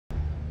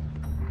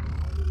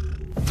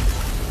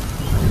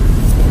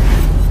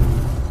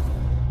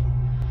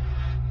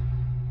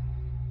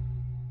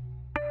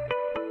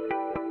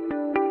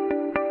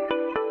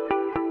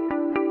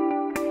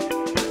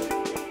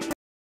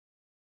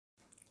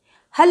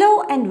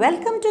Hello and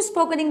welcome to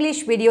Spoken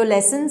English video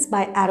lessons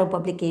by Arrow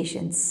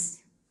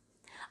Publications.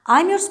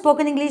 I'm your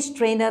Spoken English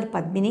trainer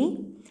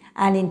Padmini,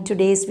 and in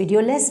today's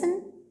video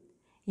lesson,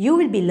 you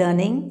will be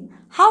learning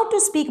how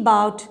to speak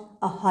about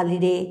a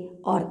holiday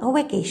or a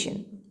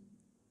vacation.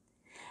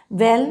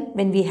 Well,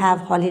 when we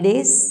have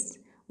holidays,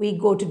 we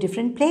go to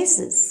different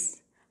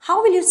places.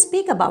 How will you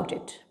speak about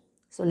it?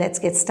 So let's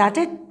get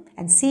started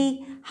and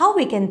see how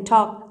we can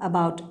talk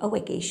about a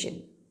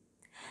vacation.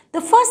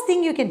 The first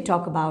thing you can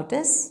talk about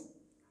is,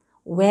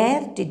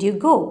 where did you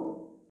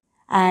go?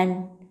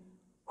 And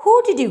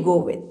who did you go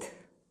with?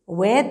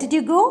 Where did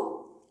you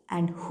go?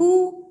 And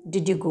who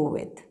did you go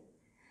with?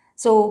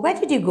 So, where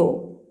did you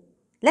go?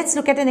 Let's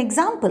look at an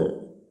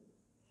example.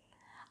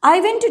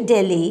 I went to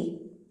Delhi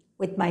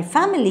with my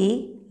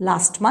family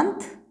last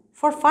month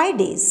for 5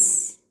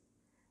 days.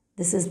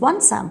 This is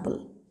one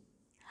sample.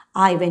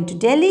 I went to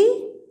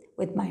Delhi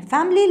with my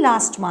family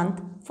last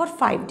month for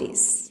 5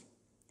 days.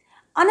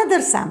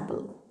 Another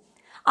sample.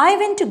 I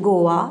went to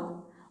Goa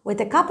with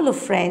a couple of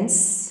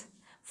friends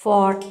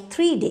for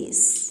 3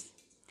 days.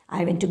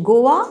 I went to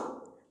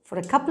Goa for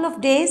a couple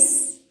of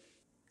days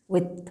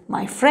with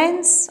my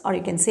friends, or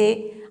you can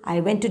say I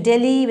went to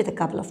Delhi with a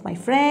couple of my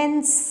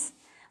friends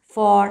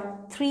for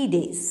 3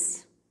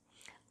 days.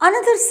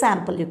 Another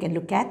sample you can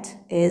look at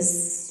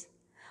is,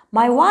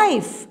 my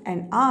wife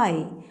and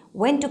I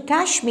went to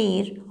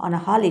Kashmir on a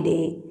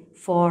holiday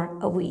for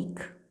a week.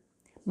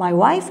 My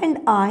wife and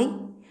I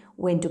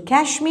went to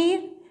Kashmir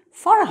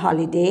for a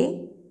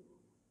holiday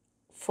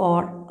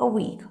for a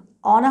week.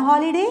 On a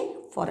holiday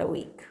for a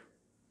week.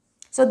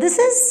 So this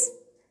is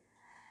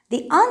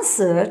the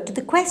answer to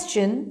the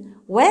question,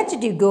 where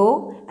did you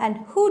go and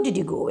who did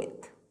you go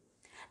with?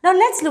 Now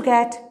let's look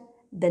at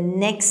the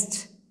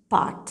next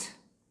part.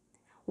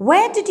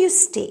 Where did you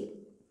stay?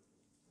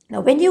 Now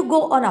when you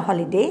go on a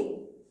holiday,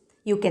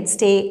 you can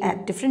stay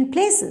at different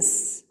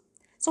places.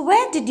 So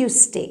where did you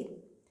stay?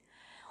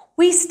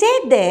 We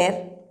stayed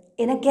there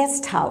in a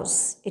guest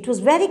house. It was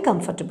very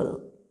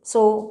comfortable.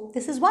 So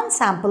this is one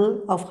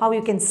sample of how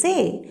you can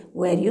say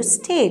where you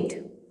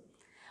stayed.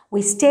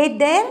 We stayed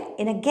there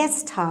in a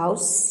guest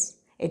house.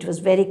 It was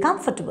very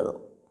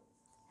comfortable.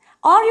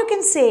 Or you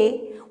can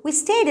say we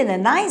stayed in a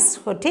nice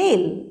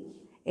hotel.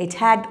 It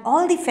had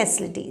all the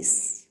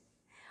facilities.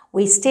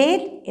 We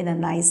stayed in a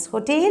nice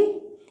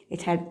hotel.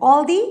 It had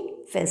all the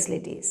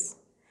facilities.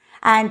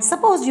 And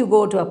suppose you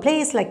go to a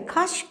place like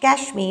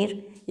Kashmir,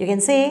 you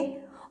can say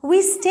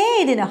we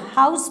stayed in a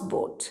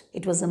houseboat.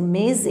 It was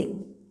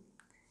amazing.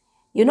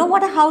 You know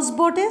what a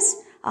houseboat is?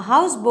 A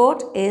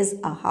houseboat is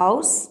a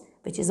house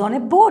which is on a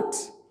boat.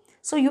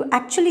 So you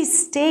actually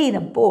stay in a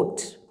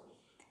boat.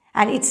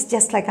 And it's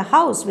just like a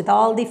house with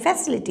all the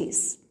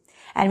facilities.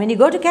 And when you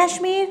go to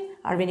Kashmir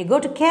or when you go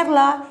to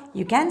Kerala,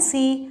 you can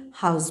see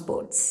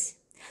houseboats.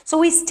 So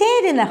we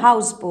stayed in a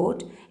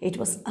houseboat. It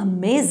was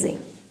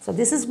amazing. So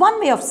this is one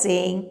way of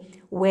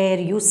saying where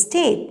you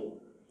stayed.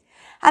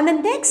 And the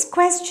next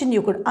question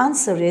you could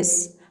answer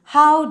is,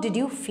 how did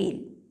you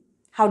feel?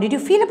 How did you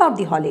feel about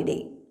the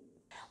holiday?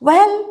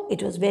 Well,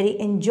 it was very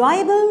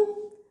enjoyable,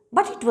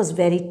 but it was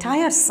very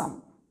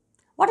tiresome.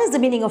 What is the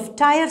meaning of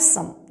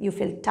tiresome? You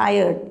feel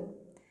tired.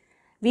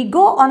 We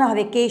go on a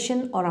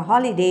vacation or a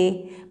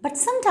holiday, but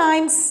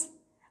sometimes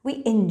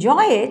we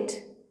enjoy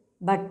it,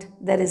 but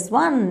there is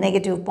one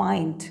negative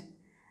point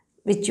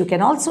which you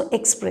can also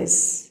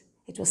express.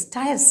 It was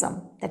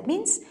tiresome. That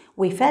means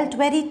we felt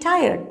very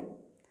tired.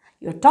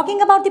 You're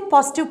talking about the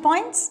positive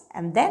points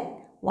and then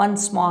one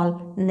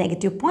small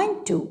negative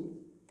point too.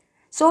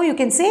 So you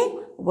can say,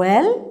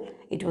 well,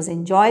 it was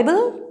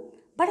enjoyable,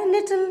 but a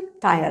little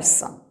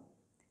tiresome.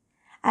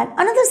 And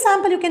another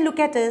sample you can look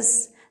at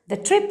is, the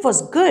trip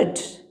was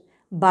good,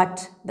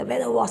 but the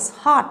weather was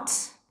hot.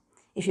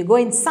 If you go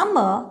in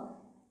summer,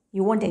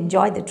 you won't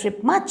enjoy the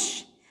trip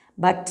much.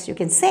 But you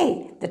can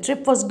say, the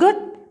trip was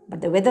good,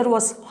 but the weather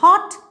was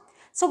hot.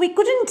 So we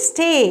couldn't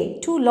stay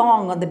too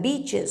long on the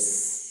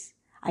beaches.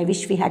 I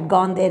wish we had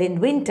gone there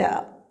in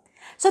winter.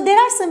 So there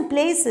are some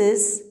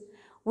places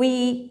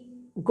we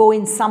go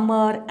in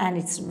summer and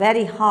it's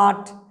very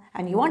hot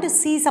and you want to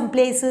see some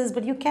places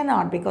but you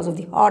cannot because of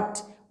the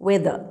hot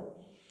weather.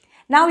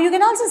 Now you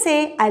can also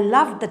say, I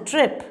loved the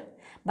trip,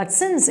 but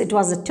since it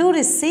was a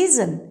tourist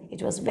season,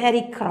 it was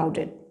very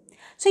crowded.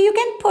 So you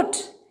can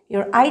put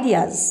your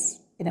ideas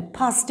in a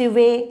positive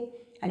way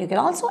and you can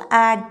also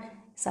add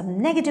some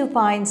negative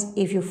points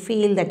if you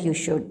feel that you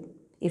should.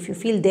 If you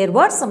feel there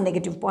were some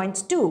negative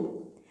points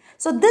too.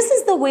 So this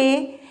is the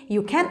way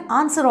you can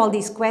answer all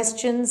these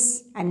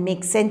questions and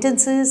make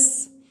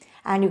sentences,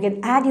 and you can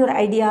add your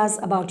ideas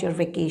about your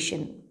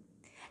vacation.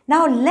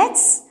 Now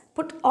let's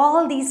put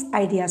all these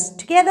ideas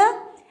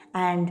together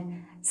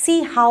and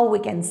see how we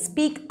can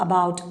speak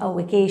about a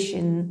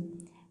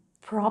vacation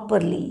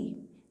properly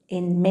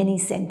in many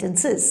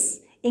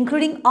sentences,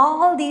 including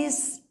all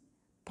these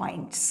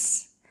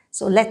points.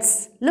 So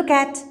let's look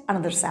at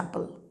another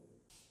sample.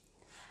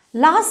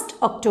 Last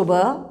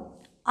October,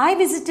 I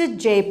visited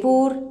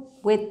Jaipur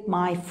with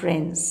my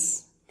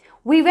friends.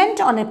 We went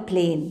on a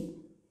plane.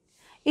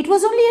 It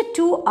was only a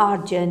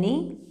 2-hour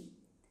journey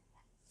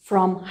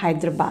from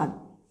Hyderabad.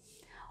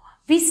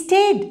 We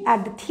stayed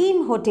at the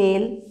theme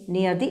hotel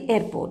near the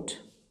airport.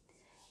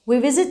 We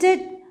visited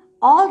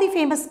all the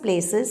famous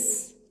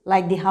places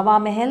like the Hawa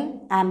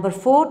Mahal, Amber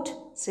Fort,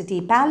 City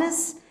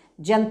Palace,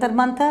 Jantar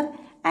Mantar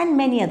and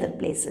many other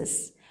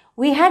places.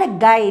 We had a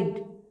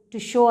guide to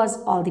show us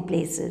all the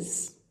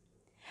places.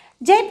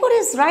 Jaipur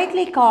is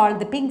rightly called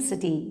the Pink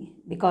City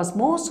because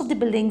most of the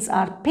buildings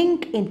are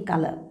pink in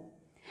color.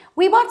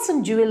 We bought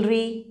some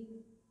jewelry,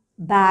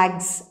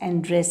 bags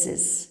and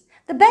dresses.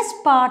 The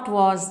best part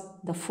was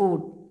the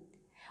food.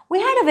 We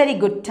had a very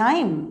good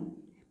time,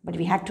 but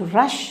we had to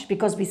rush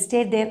because we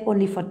stayed there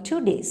only for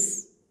 2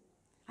 days.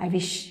 I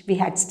wish we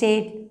had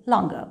stayed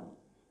longer.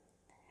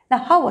 Now,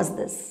 how was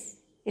this?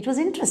 It was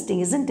interesting,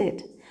 isn't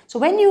it? So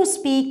when you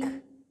speak,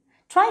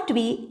 try to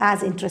be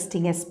as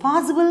interesting as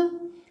possible.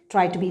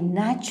 Try to be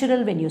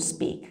natural when you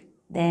speak.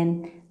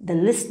 Then the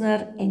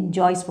listener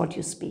enjoys what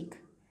you speak.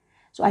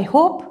 So I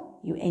hope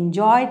you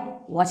enjoyed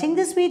watching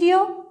this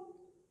video.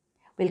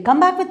 We'll come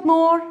back with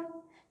more.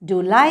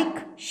 Do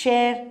like,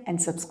 share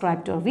and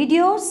subscribe to our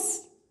videos.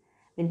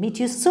 We'll meet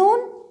you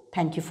soon.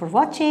 Thank you for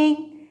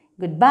watching.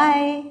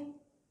 Goodbye.